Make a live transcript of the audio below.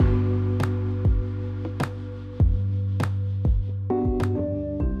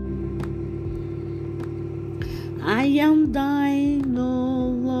am thine, O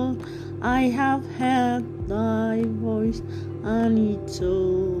Lord. I have heard thy voice, and he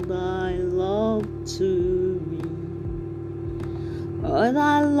told thy love to me. But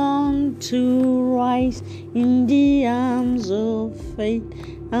I long to rise in the arms of faith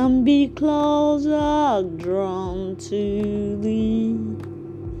and be closer drawn to thee.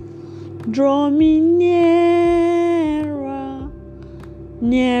 Draw me nearer,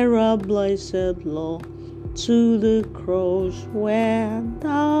 nearer, blessed Lord, to the cross where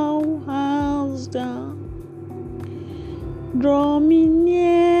thou hast died. Draw me nearer,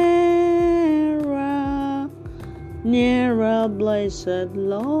 nearer, blessed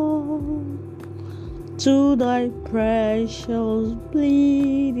Lord, to thy precious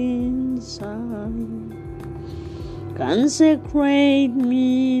bleeding side. Consecrate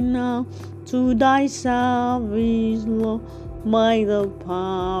me now to thy service, Lord, by the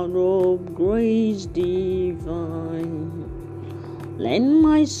power of grace divine. Let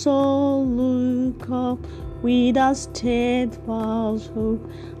my soul look up with a steadfast hope,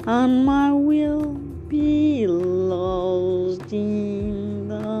 and my will be lost in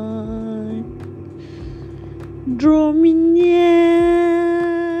thine. Draw me nearer,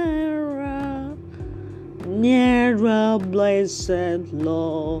 nearer, blessed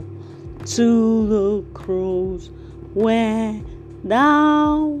Lord, to the cross where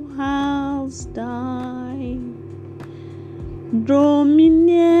thou hast died. Draw me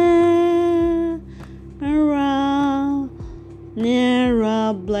nearer,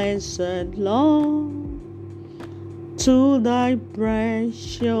 nearer, blessed Lord, to thy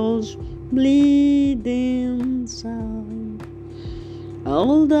precious bleeding side.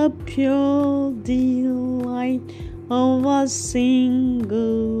 All the pure delight of a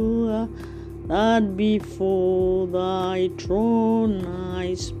single that before thy throne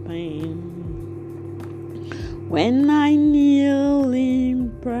I spend. When I kneel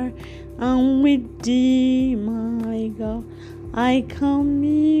in prayer and with thee, my God, I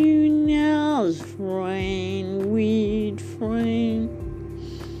commune as friend with friend.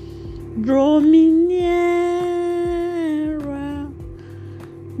 Draw me nearer,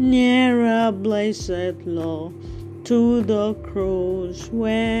 nearer, blessed Lord, to the cross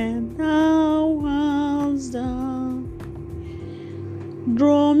where thou hast died.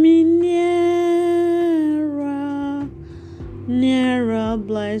 Draw me nearer, nearer,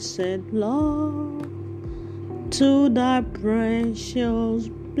 blessed Lord, to thy precious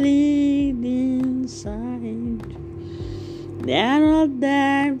bleeding side. There are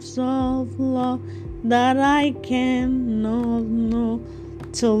depths of love that I cannot know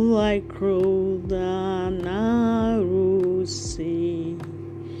till I cross the narrow sea.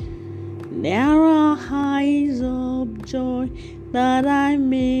 There are heights of joy that I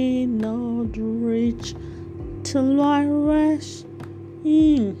may not reach till I rest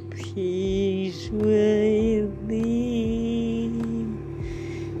in peace with thee.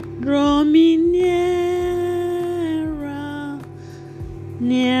 Draw me nearer,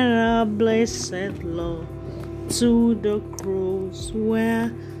 nearer, blessed Lord, to the cross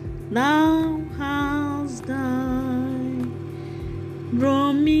where thou hast died.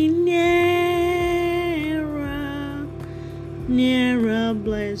 Draw me nearer, nearer,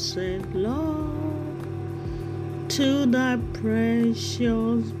 blessed Lord, to thy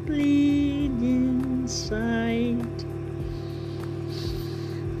precious bleeding side.